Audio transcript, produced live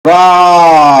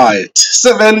Right,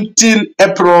 17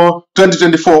 April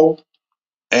 2024,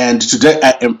 and today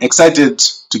I am excited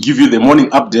to give you the morning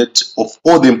update of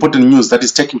all the important news that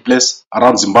is taking place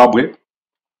around Zimbabwe.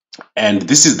 And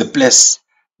this is the place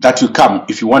that you come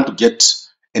if you want to get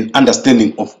an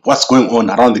understanding of what's going on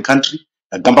around the country.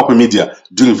 Gambakwe Media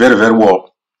doing very, very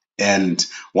well, and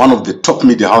one of the top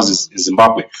media houses in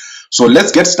Zimbabwe. So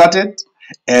let's get started,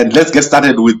 and let's get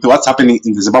started with what's happening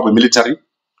in the Zimbabwe military.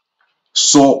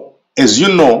 So, as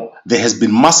you know, there has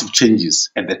been massive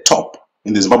changes at the top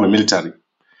in the Zimbabwe military,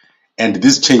 and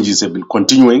these changes have been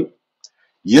continuing.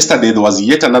 Yesterday, there was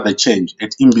yet another change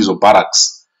at Imbizo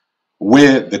Barracks,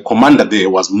 where the commander there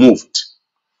was moved.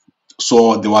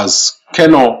 So there was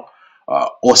Colonel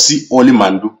Ossy Olly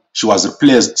Mhandu. She was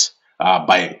replaced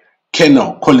by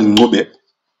Colonel Collen Ncube,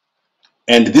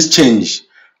 and this change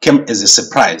came as a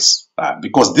surprise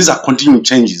because these are continuing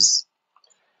changes.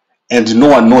 And no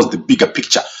one knows the bigger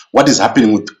picture, what is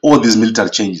happening with all these military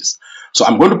changes. So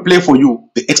I'm going to play for you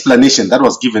the explanation that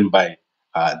was given by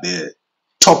the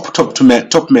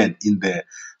top men in the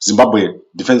Zimbabwe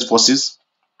Defense Forces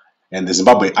and the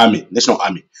Zimbabwe Army, National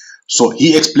Army. So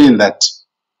he explained that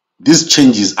these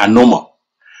changes are normal.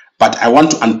 But I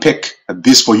want to unpack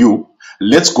this for you.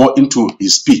 Let's go into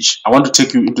his speech. I want to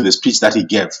take you into the speech that he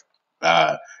gave.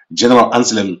 General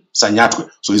Anselem Sanyatwe.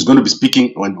 So he's going to be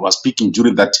speaking when he was speaking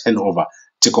during that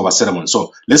takeover ceremony.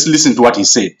 So let's listen to what he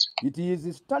said. It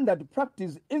is standard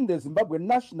practice in the Zimbabwe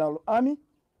National Army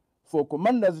for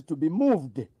commanders to be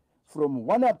moved from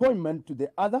one appointment to the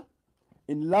other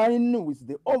in line with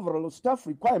the overall staff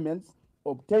requirements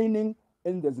obtaining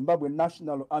in the Zimbabwe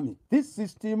National Army. This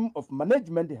system of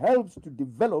management helps to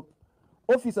develop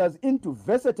officers into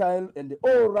versatile and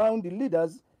all-round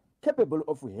leaders capable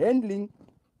of handling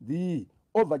the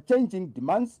ever-changing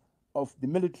demands of the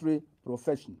military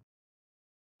profession.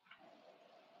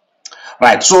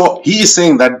 Right, so he is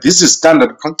saying that this is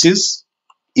standard practice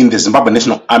in the Zimbabwe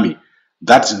National Army,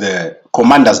 that the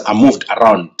commanders are moved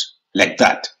around like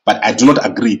that. But I do not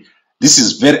agree. This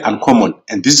is very uncommon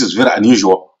and this is very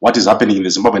unusual, what is happening in the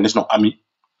Zimbabwe National Army.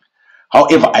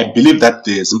 However, I believe that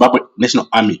the Zimbabwe National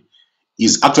Army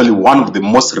is actually one of the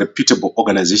most reputable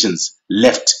organizations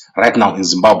left right now in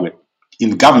Zimbabwe.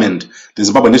 In government, the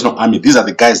Zimbabwe National Army, these are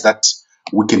the guys that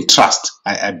we can trust.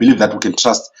 I believe that we can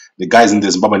trust the guys in the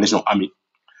Zimbabwe National Army.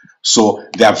 So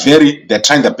they're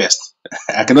trying their best.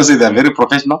 I cannot say they're very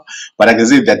professional, but I can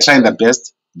say they're trying their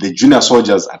best. The junior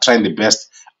soldiers are trying their best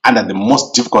under the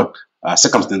most difficult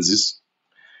circumstances.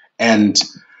 And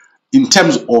in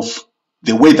terms of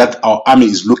the way that our army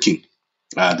is looking,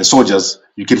 the soldiers,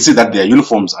 you can see that their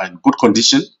uniforms are in good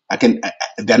condition.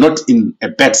 They're not in a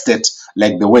bad state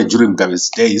like they were during Mugabe's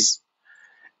days.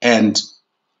 And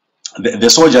the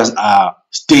soldiers are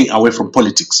staying away from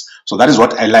politics. So that is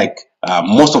what I like.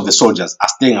 Most of the soldiers are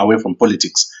staying away from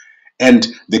politics. And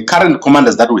the current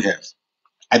commanders that we have,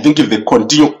 I think if they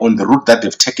continue on the route that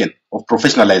they've taken of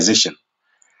professionalization,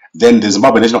 then the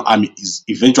Zimbabwe National Army is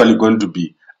eventually going to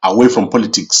be away from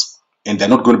politics and they're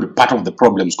not going to be part of the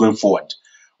problems going forward.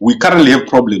 We currently have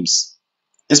problems,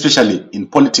 especially in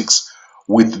politics,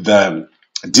 with the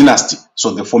dynasty.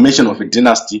 So the formation of a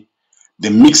dynasty, the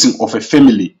mixing of a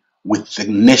family with the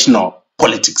national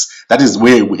politics. That is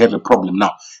where we have a problem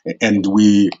now. And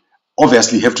we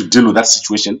obviously have to deal with that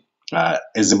situation.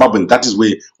 As Zimbabwean, that is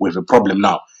where we have a problem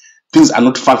now. Things are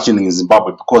not functioning in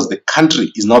Zimbabwe because the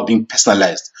country is now being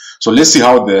personalized. So let's see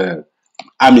how the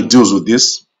army deals with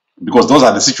this, because those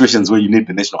are the situations where you need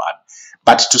the national army.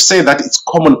 But to say that it's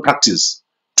common practice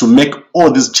to make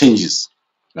all these changes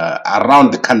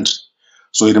around the country.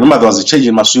 So you remember there was a change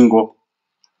in Masvingo,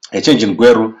 a change in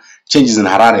Gweru, changes in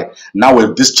Harare. Now we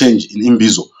have this change in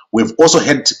Imbizo. We've also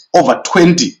had over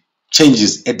 20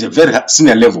 changes at a very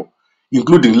senior level,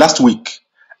 including last week.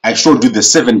 I showed you the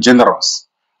 7 generals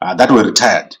that were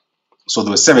retired. So there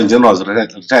were 7 generals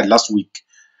retired last week.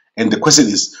 And the question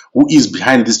is, who is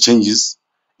behind these changes?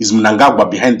 Is Mnangagwa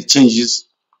behind the changes?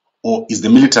 Or is the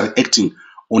military acting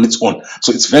on its own?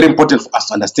 So it's very important for us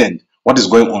to understand what is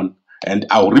going on. And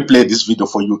I'll replay this video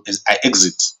for you as I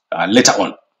exit later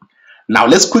on. Now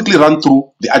let's quickly run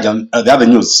through the other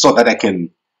news so that I can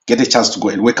get a chance to go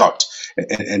and work out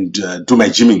and do my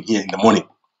gymming here in the morning.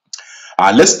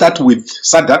 Let's start with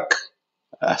SADC.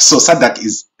 So SADC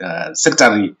is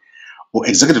secretary or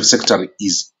executive secretary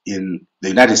is in the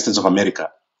United States of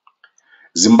America.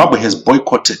 Zimbabwe has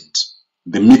boycotted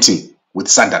the meeting with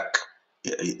SADC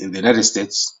in the United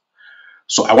States.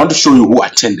 So I want to show you who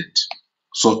attended.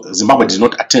 So Zimbabwe did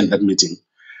not attend that meeting.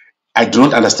 I do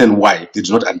not understand why they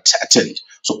did not attend.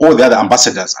 So all the other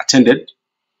ambassadors attended.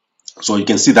 So you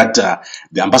can see that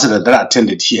the ambassadors that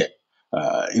attended here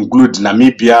include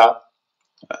Namibia,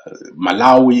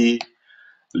 Malawi,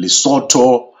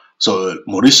 Lesotho, so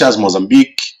Mauritius,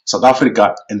 Mozambique, South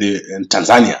Africa, and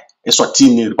Tanzania,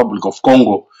 Eswatini, Republic of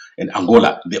Congo, and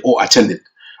Angola. They all attended.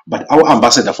 But our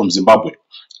ambassador from Zimbabwe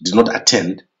did not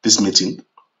attend this meeting.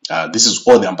 This is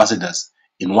all the ambassadors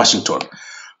in Washington.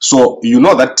 So you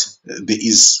know that there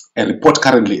is a report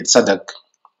currently at SADC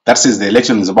that says the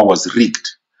election in Zimbabwe was rigged.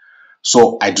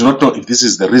 So I do not know if this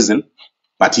is the reason,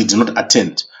 but he did not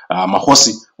attend.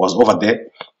 Makgosi was over there.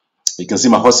 You can see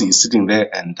Makgosi is sitting there,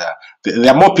 and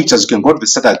there are more pictures. You can go to the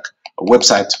SADC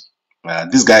website.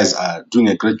 These guys are doing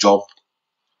a great job.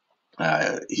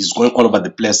 He's going all over the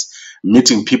place,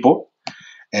 meeting people,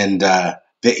 and there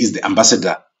is the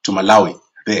ambassador to Malawi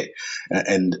there,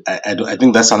 and I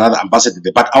think that's another ambassador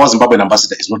there. But our Zimbabwean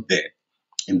ambassador is not there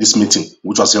in this meeting,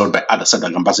 which was held by other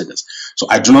SADC ambassadors. So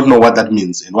I do not know what that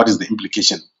means and what is the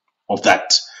implication of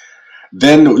that.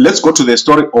 Then let's go to the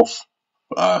story of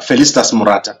Felicitas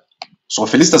Murata. So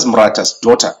Felicitas Murata's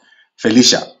daughter,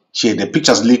 Felicia, she had the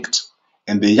pictures leaked,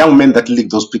 and the young man that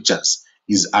leaked those pictures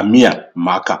is Amir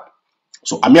Maka.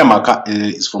 So Amir Maka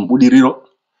is from Budiriro,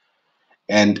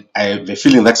 and I have a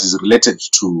feeling that is related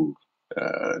to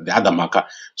the other Maka.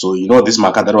 So you know this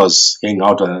Maka that was hanging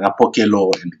out on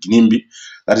Pokelo and Ginimbi,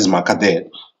 that is Maka there.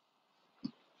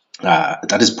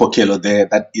 That is Pokelo there.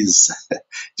 That is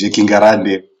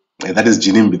Jekingarande. That is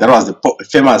Ginimbi. That was the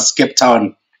famous Cape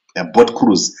Town boat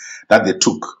cruise that they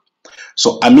took.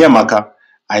 So Amir Maka,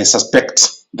 I suspect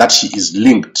that she is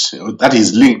linked. That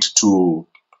is linked to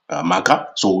Maka.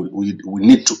 So we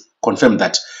need to confirm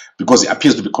that, because he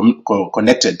appears to be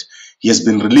connected. He has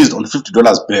been released on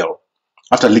 $50 bail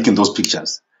after leaking those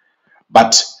pictures.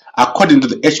 But according to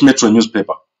the H Metro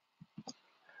newspaper,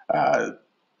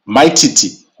 My Titi,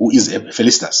 who is a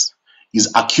Felicitas,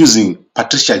 is accusing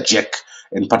Patricia Jack,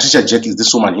 and Patricia Jack is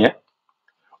this woman here,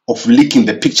 of leaking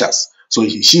the pictures. So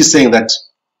she's saying that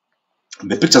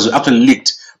the pictures were actually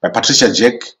leaked by Patricia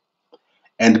Jack,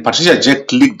 and Patricia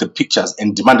Jack leaked the pictures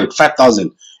and demanded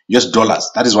 $5,000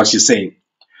 US. That is what she's saying.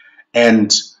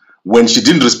 And when she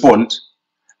didn't respond,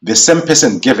 the same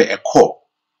person gave her a call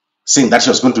saying that she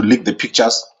was going to leak the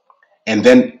pictures. And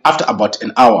then after about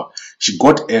an hour, she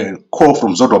got a call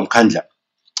from Zodwa Mkandla.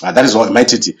 That is what My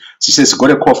Titi. She says she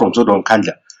got a call from Zodwa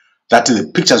Mkandla that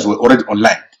the pictures were already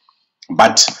online.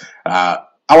 But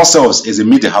ourselves as a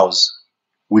media house,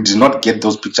 we did not get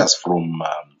those pictures from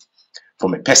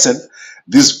a person.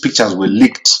 These pictures were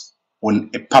leaked on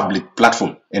a public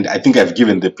platform, and I think I've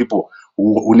given the people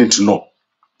who need to know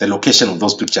the location of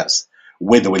those pictures,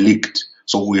 where they were leaked.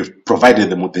 So we've provided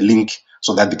them with the link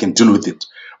so that they can deal with it.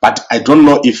 But I don't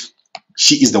know if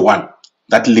she is the one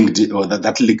that linked or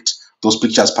that leaked those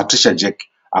pictures. Patricia Jack,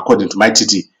 according to My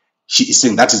Titi, she is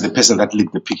saying that is the person that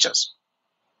leaked the pictures.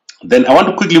 Then I want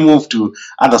to quickly move to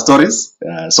other stories.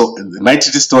 So the My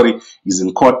Titi story is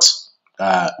in court.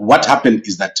 What happened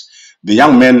is that the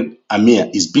young man, Amir,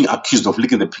 is being accused of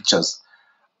leaking the pictures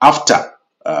after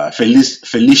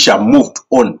Felicia moved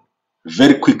on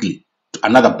very quickly to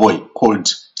another boy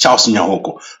called Charles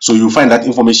Nyahoko. So you'll find that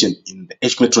information in the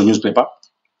H Metro newspaper,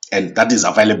 and that is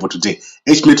available today.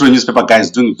 H Metro newspaper,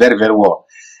 guys, doing very, very well.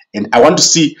 And I want to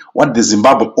see what the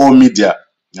Zimbabwe All Media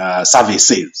survey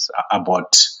says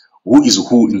about who is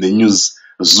who in the news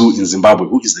zoo in Zimbabwe,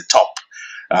 who is the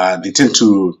top. They tend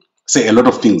to say a lot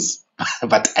of things,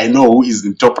 but I know who is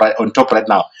on top right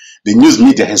now. The news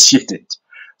media has shifted.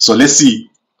 So let's see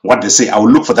what they say. I will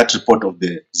look for that report of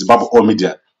the Zimbabwe All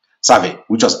Media survey,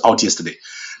 which was out yesterday.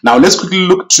 Now let's quickly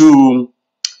look to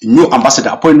new ambassador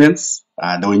appointments.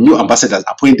 There were new ambassadors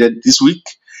appointed this week,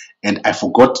 and I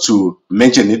forgot to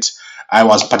mention it. I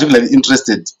was particularly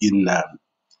interested in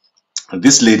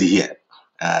this lady here,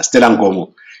 Stella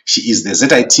Ngomo. She is the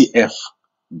ZITF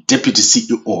Deputy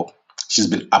CEO. She's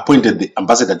been appointed the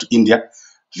ambassador to India.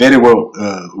 Very well,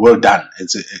 well done.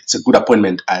 It's a good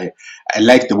appointment. I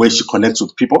like the way she connects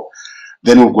with people.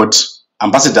 Then we've got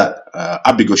Ambassador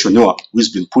Abigail Shonyoa, who has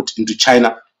been put into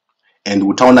China, and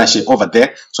Utaonashe over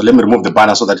there. So let me remove the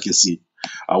banner so that you can see.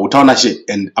 Utaonashe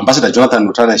and Ambassador Jonathan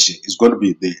Utaonashe is going to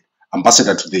be the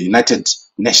ambassador to the United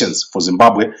Nations for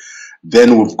Zimbabwe.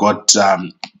 Then we've got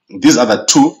these other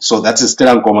two. So that is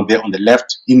Stella Ngomo there on the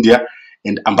left, India,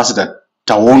 and Ambassador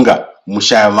Tawonga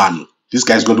Mushayavanu. This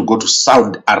guy is going to go to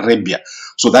Saudi Arabia.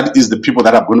 So that is the people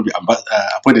that are going to be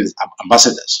appointed as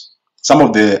ambassadors. Some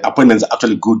of the appointments are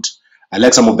actually good. I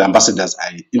like some of the ambassadors.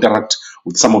 I interact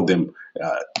with some of them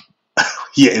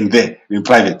here and there in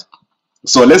private.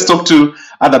 So let's talk to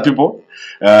other people.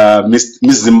 Miss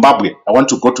Zimbabwe. I want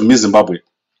to go to Miss Zimbabwe.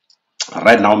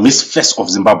 right now, Miss Face of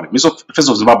Zimbabwe. Miss Face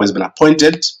of Zimbabwe has been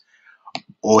appointed,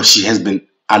 or she has been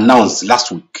announced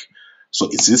last week. So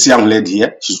it's this young lady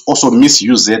here. She's also Miss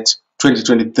UZ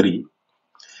 2023.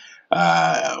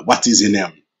 What is her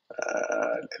name?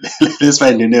 Let's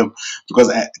find the name,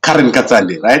 because Karen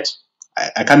Katsande, right?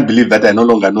 I can't believe that I no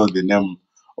longer know the name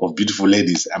of beautiful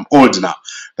ladies. I'm old now.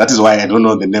 That is why I don't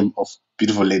know the name of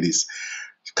beautiful ladies.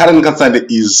 Karen Katsande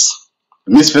is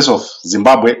Miss Face of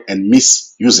Zimbabwe and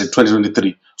Miss UZ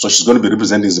 2023. So she's going to be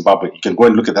representing Zimbabwe. You can go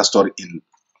and look at that story in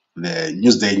the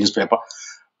Newsday newspaper.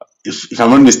 If I'm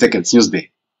not mistaken, it's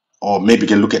Newsday. Or maybe you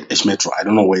can look at Ash Metro. I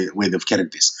don't know where they've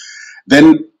carried this.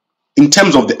 Then, in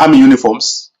terms of the army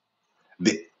uniforms,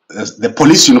 the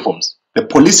police uniforms, the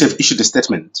police have issued a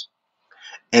statement.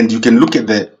 And you can look at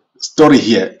the story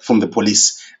here from the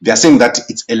police. They are saying that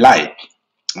it's a lie,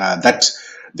 that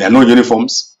there are no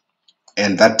uniforms,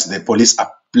 and that the police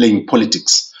are playing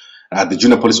politics. The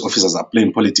junior police officers are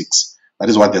playing politics. That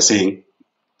is what they're saying.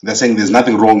 They're saying there's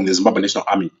nothing wrong in the Zimbabwe National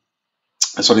Army.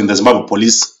 So in the Zimbabwe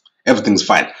police, everything's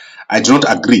fine. I do not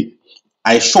agree.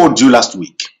 I showed you last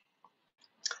week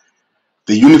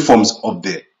the uniforms of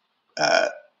the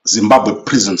Zimbabwe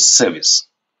prison service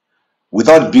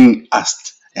without being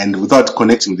asked and without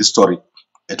connecting this story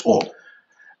at all.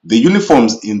 The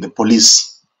uniforms in the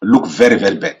police look very,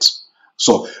 very bad.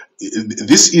 So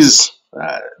this is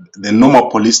the normal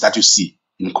police that you see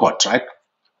in court, right?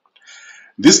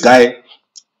 This guy,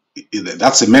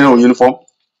 that's a male uniform,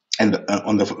 and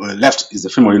on the left is the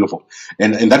female uniform,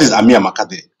 and that is Amir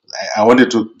Makade. I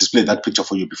wanted to display that picture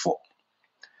for you before.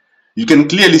 You can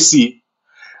clearly see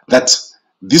that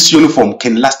this uniform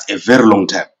can last a very long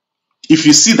time. If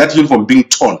you see that uniform being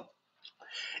torn,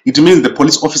 it means the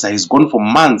police officer has gone for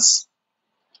months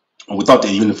without a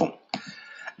uniform.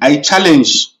 I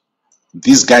challenge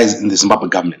these guys in the Zimbabwe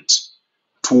government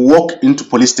to walk into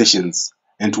police stations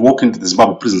and to walk into the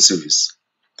Zimbabwe prison service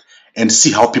and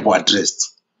see how people are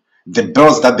dressed. The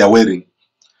belts that they're wearing,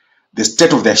 the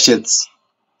state of their shirts,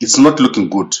 it's not looking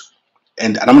good.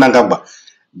 And Anamnangagwa,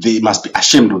 they must be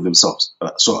ashamed of themselves.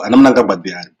 So Anamnangagwa,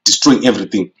 they are destroying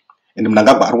everything. And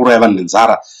Mnangagwa,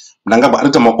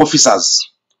 Mnangagwa, officers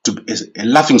to be a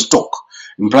laughing stock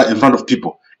in front of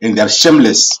people, and they are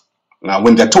shameless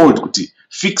when they are told to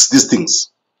fix these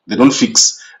things. They don't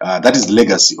fix. That is the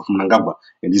legacy of Mnangagwa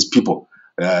and his people.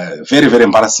 Very, very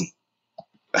embarrassing.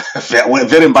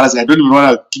 Very embarrassing. I don't even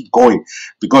want to keep going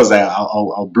because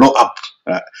I'll blow up.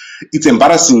 It's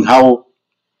embarrassing how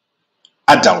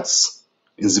adults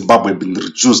in Zimbabwe have been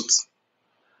reduced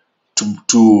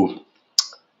to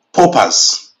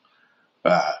paupers.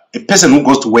 A person who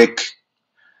goes to work,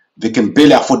 they can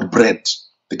barely afford bread,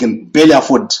 they can barely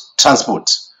afford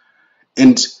transport,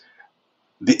 and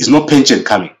there is no pension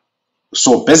coming.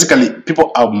 So basically,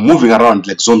 people are moving around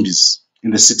like zombies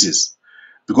in the cities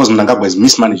because Mnangagwa has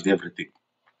mismanaged everything.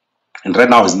 And right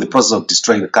now is in the process of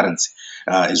destroying the currency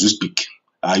as we speak.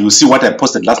 You'll see what I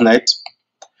posted last night,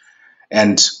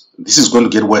 and this is going to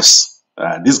get worse.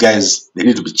 These guys, they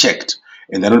need to be checked,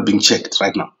 and they're not being checked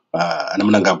right now.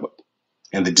 Mnangagwa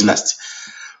and the dynasty.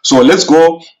 So let's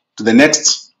go to the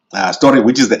next story,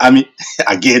 which is the army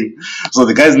again. So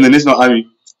the guys in the National Army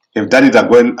have done it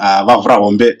again.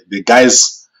 The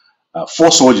guys,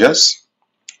 4 soldiers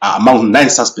among 9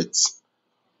 suspects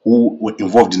who were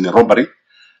involved in the robbery.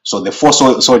 So the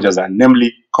 4 soldiers are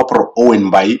namely Corporal Owen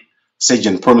Mbai,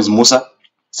 Sergeant Promise Musa,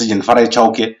 Sergeant Farai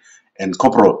Chauke, and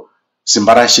Corporal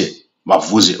Simbarashe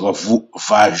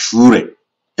Vajure,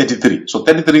 33. So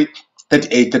 33,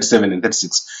 38, 37, and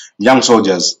 36 young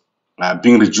soldiers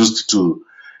being reduced to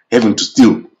having to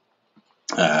steal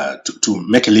to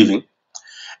make a living.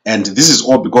 And this is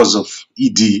all because of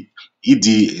ED. ED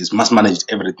is mismanaged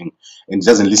everything and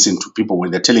doesn't listen to people when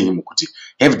they're telling him,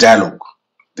 have dialogue.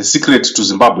 The secret to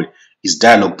Zimbabwe is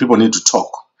dialogue. People need to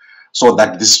talk so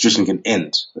that this situation can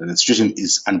end. The situation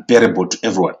is unbearable to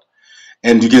everyone.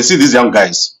 And you can see these young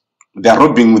guys, they are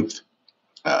robbing with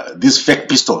these fake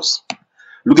pistols.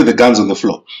 Look at the guns on the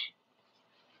floor.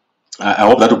 I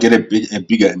hope that will get a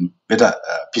bigger and better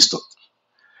pistol.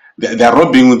 They are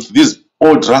robbing with these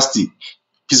old rusty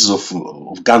pieces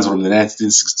of guns from the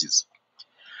 1960s.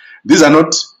 These are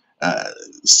not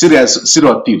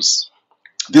serial thieves.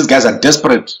 These guys are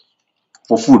desperate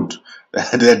for food.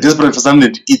 They are desperate for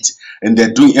something to eat, and they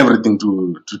are doing everything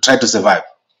to try to survive.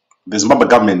 The Zimbabwe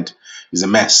government is a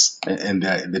mess, and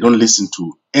they don't listen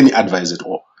to any advice at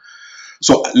all.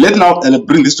 So let now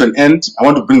bring this to an end. I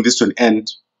want to bring this to an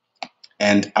end,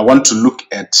 and I want to look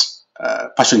at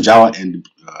Passion Jawa and.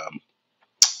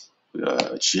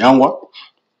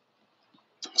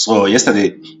 So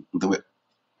yesterday they were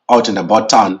out and about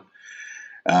town,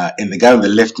 and the guy on the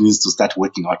left needs to start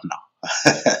working out now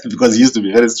because he used to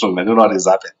be very strong. I don't know what has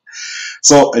happened.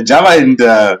 So Java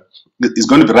is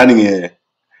going to be running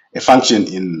a function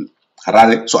in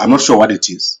Harare. So I'm not sure what it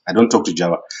is. I don't talk to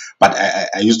Java, but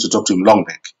I used to talk to him long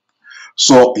back.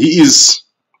 So he is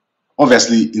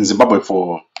obviously in Zimbabwe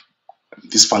for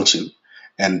this function,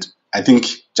 and I think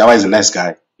Java is a nice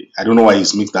guy. I don't know why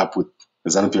he's mixed up with the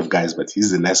ZANU-PF guys, but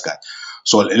he's a nice guy.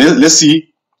 So let's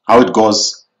see how it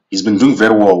goes. He's been doing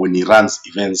very well when he runs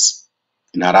events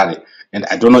in Harare, and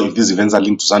I don't know if these events are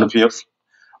linked to ZANU-PF,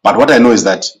 but what I know is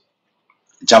that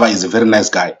Java is a very nice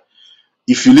guy.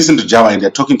 If you listen to Java and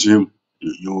they're talking to him,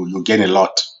 you gain a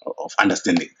lot of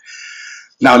understanding.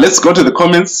 Now let's go to the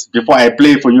comments before I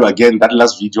play for you again that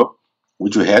last video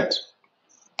which we had.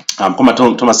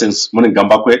 Thomas says, morning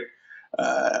Gambakwe,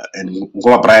 and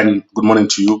Ngoma Brian, good morning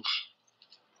to you.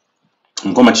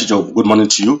 Ngoma Chicho, good morning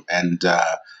to you. And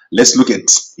let's look at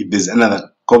if there's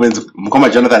another comment.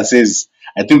 Ngoma Jonathan says,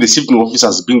 I think the shifting of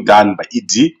officers is being done by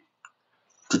ED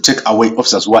to take away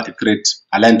officers who are a threat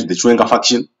aligned to the Chwenga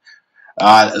faction.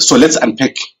 So let's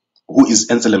unpack who is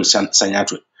Anselem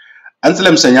Sanyatwe.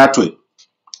 Anselem Sanyatwe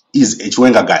is a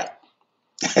Chwenga guy.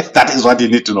 That is what you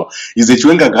need to know. He's a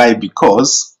Chwenga guy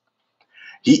because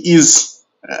he is,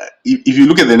 if you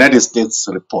look at the United States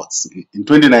reports, in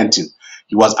 2019,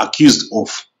 he was accused of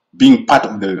being part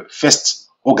of the first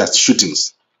August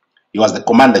shootings. He was the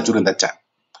commander during that time.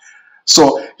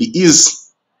 So he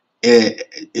is a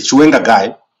Chwenga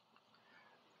guy,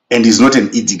 and he's not an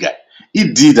ED guy.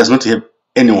 ED does not have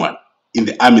anyone in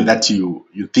the army that you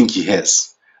think he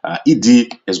has.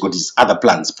 ED has got his other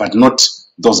plans, but not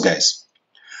those guys.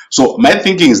 So my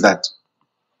thinking is that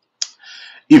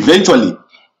eventually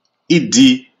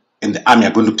ED and the army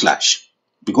are going to clash,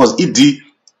 because ED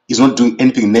is not doing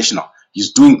anything national.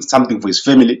 He's doing something for his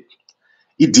family.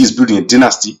 ED is building a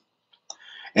dynasty,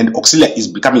 and Auxilia is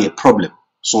becoming a problem.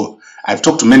 So I've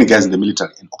talked to many guys in the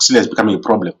military, and Auxilia is becoming a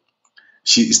problem.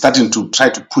 She is starting to try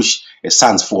to push her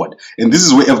sons forward, and this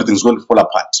is where everything's going to fall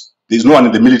apart. There's no one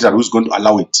in the military who's going to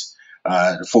allow it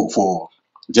for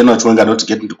General Chwenga not to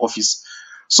get into office.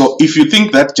 So if you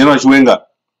think that General Chwenga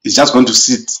is just going to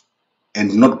sit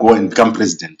and not go and become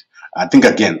president, I think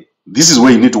again, this is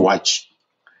where you need to watch.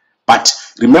 But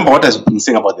remember what I've been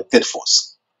saying about the third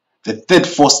force. The third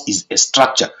force is a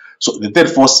structure. So the third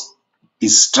force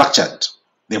is structured.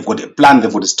 They've got a plan,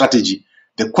 they've got a strategy.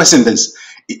 The question is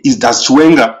does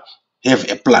Chwenga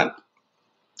have a plan?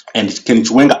 And can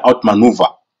Chwenga outmaneuver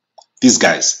these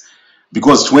guys?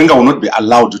 Because Chwenga will not be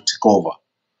allowed to take over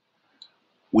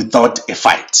without a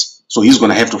fight. So he's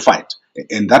going to have to fight.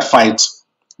 And that fight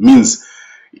means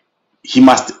he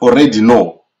must already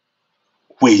know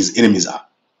where his enemies are,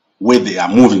 where they are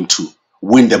moving to,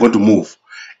 when they're going to move.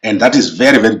 And that is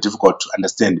very, very difficult to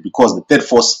understand, because the third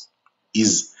force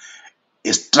is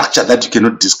a structure that you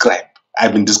cannot describe.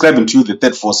 I've been describing to you the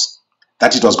third force,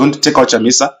 that it was going to take out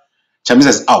Chamisa. Chamisa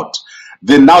is out.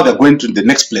 Then now they're going to the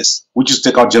next place, which is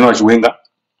take out General Chwenga.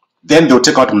 Then they'll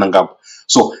take out Mnangagwa.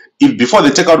 So if before they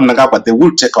take out Mnangagwa, they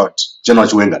will take out General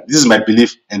Chwenga. This is my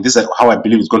belief, and this is how I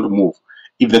believe it's going to move.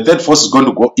 If the third force is going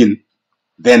to go in,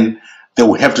 then they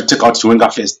will have to take out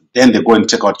Chwenga first. Then they go and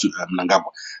take out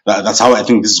Mnangagwa. That's how I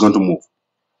think this is going to move.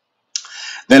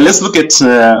 Then let's look at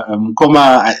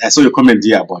Mkoma. I saw your comment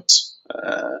here about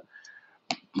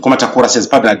Mkoma Takura says,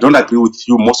 Pablo, I don't agree with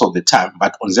you most of the time,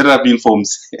 but on ZRB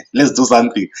Informs, let's do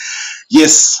something.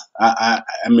 Yes,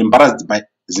 I'm embarrassed by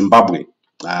Zimbabwe.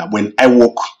 When I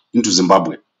walk into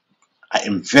Zimbabwe, I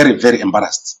am very, very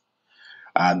embarrassed.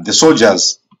 The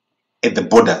soldiers at the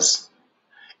borders,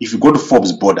 if you go to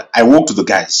Forbes border, I walk to the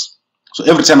guys. So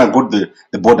every time I go to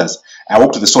the borders, I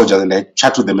walk to the soldiers and I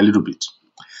chat with them a little bit.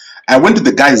 I went to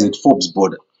the guys at Forbes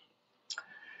border.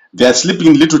 They are sleeping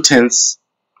in little tents.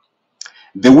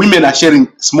 The women are sharing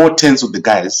small tents with the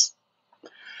guys,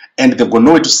 and they've got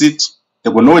nowhere to sit,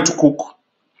 they've got nowhere to cook,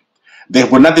 they've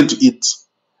got nothing to eat.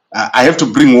 I have to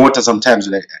bring water sometimes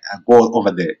when I go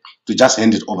over there to just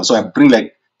hand it over. So I bring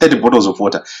like 30 bottles of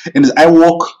water. And as I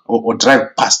walk or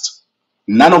drive past,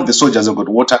 none of the soldiers have got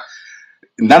water,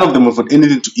 none of them have got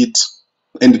anything to eat.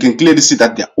 And you can clearly see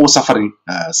that they're all suffering,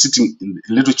 sitting in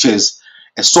little chairs.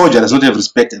 A soldier does not have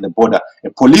respect at the border.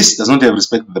 A police does not have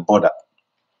respect at the border.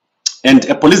 And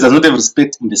a police does not have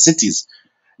respect in the cities.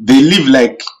 They live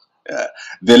like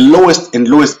the lowest and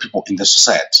lowest people in the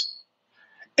society.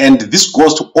 And this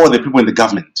goes to all the people in the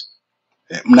government.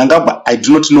 Mnangagwa, I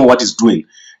do not know what he's doing,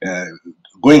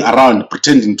 going around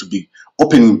pretending to be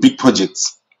opening big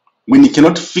projects when he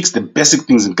cannot fix the basic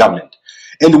things in government.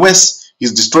 And worse,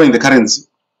 he's destroying the currency.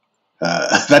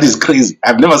 That is crazy.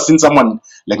 I've never seen someone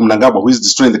like Mnangagwa who is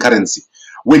destroying the currency.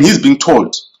 when he's being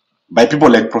told by people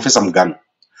like Professor Mgano,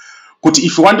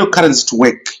 if you want your currency to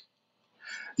work,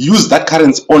 use that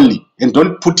currency only and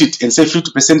don't put it and say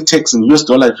 50% tax in US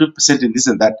dollar, 50% in this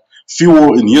and that,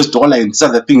 fuel in US dollar and this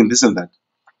other thing and this and that.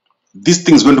 This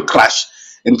thing is going to crash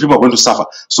and people are going to suffer.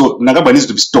 So Mnangagwa needs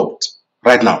to be stopped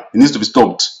right now. He needs to be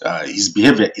stopped. His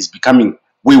behavior is becoming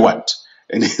wayward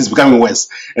and it's becoming worse.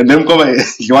 And then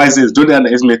Liwai says, don't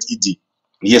underestimate ED.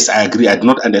 Yes, I agree. I do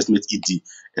not underestimate ED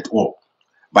at all.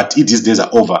 But ED's days are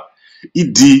over.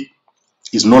 ED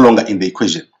is no longer in the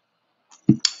equation.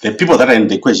 The people that are in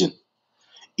the equation,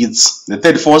 it's the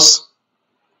third force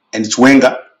and it's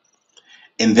Wenger.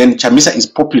 And then Chamisa is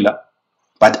popular,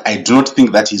 but I do not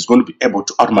think that he's going to be able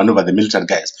to outmaneuver the military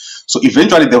guys. So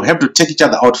eventually they'll have to take each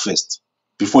other out first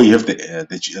before you have the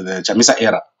Chamisa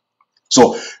era.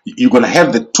 So you're going to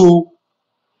have the two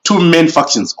main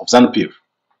factions of ZANU-PF,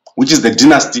 which is the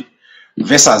dynasty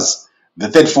versus the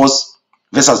third force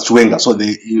versus Chiwenga. So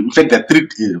in fact, there are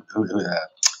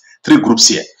three groups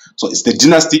here. So it's the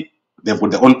dynasty, they've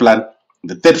got their own plan.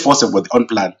 The third force have got their own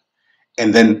plan.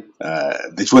 And then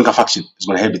the Chiwenga faction is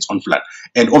going to have its own plan.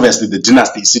 And obviously the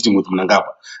dynasty is sitting with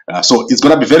Mnangagwa. So it's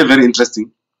going to be very, very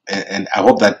interesting. And I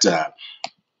hope that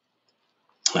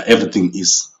everything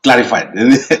is clarified.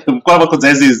 Mr.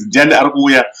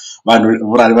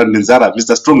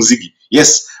 Strong Ziggy.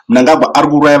 Yes, Mnangagwa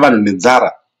arguraya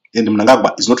nenzara, and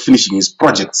Mnangagwa is not finishing his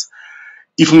projects.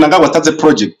 If Mnangagwa starts a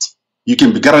project, you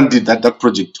can be guaranteed that that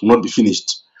project will not be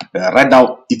finished. Right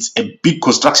now, it's a big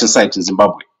construction site in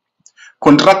Zimbabwe.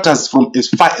 Contractors from as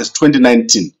far as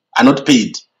 2019 are not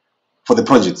paid for the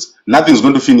projects. Nothing's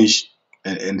going to finish,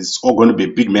 and it's all going to be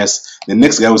a big mess. The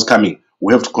next guy who's coming,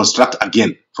 we have to construct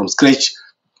again from scratch.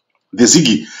 The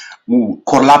Ziggy will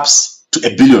collapse to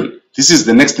 $1 billion. This is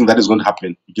the next thing that is going to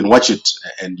happen. You can watch it,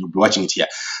 and you'll be watching it here.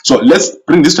 So let's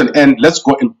bring this to an end. Let's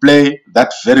go and play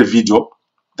that very video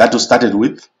that was started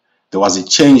with. There was a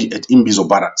change at Imbizo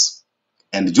Barracks,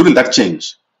 and during that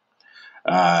change,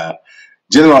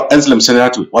 General Anselem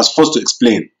Sanyatwe was forced to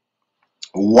explain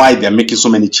why they're making so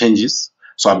many changes.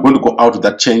 So I'm going to go out with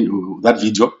that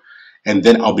video, and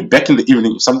then I'll be back in the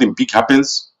evening. If something big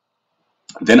happens,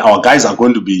 then our guys are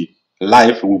going to be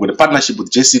live. We've got a partnership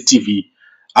with JCTV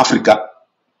Africa,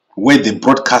 where they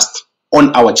broadcast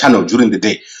on our channel during the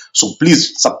day. So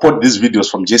please support these videos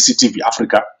from JCTV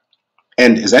Africa.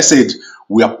 And as I said,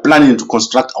 we are planning to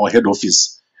construct our head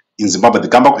office in Zimbabwe, the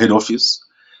Gambakwe head office.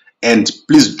 And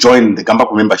please join the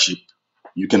Gambakwe membership.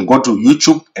 You can go to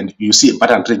YouTube and you see a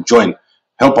button to join.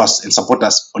 Help us and support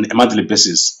us on a monthly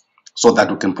basis so that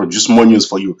we can produce more news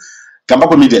for you.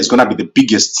 Gambakwe Media is going to be the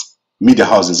biggest media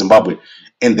house in Zimbabwe.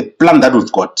 And the plan that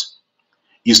we've got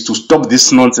is to stop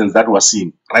this nonsense that we're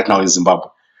seeing right now in Zimbabwe,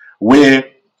 where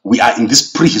we are in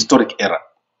this prehistoric era.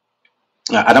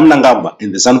 Adam Mnangagwa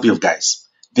and the ZANU-PF guys,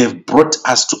 they've brought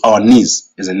us to our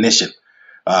knees as a nation.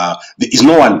 There is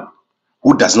no one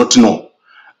who does not know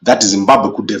that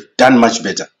Zimbabwe could have done much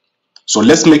better. So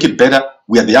let's make it better.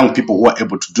 We are the young people who are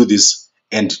able to do this,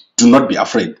 and do not be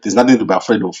afraid. There's nothing to be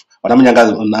afraid of. We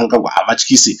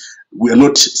are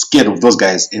not scared of those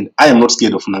guys, and I am not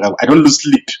scared of Mnangagwa. I don't lose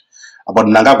sleep about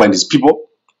Mnangagwa and his people.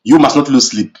 You must not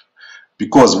lose sleep,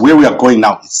 because where we are going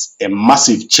now is a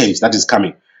massive change that is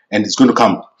coming, and it's going to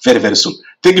come very, very soon.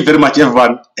 Thank you very much,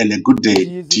 everyone, and a good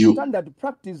day to you. Standard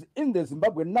practice in the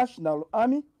Zimbabwe National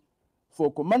Army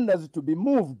for commanders to be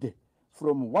moved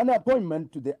from one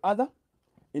appointment to the other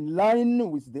in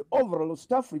line with the overall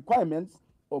staff requirements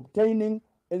obtaining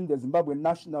in the Zimbabwe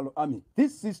National Army.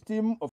 This system of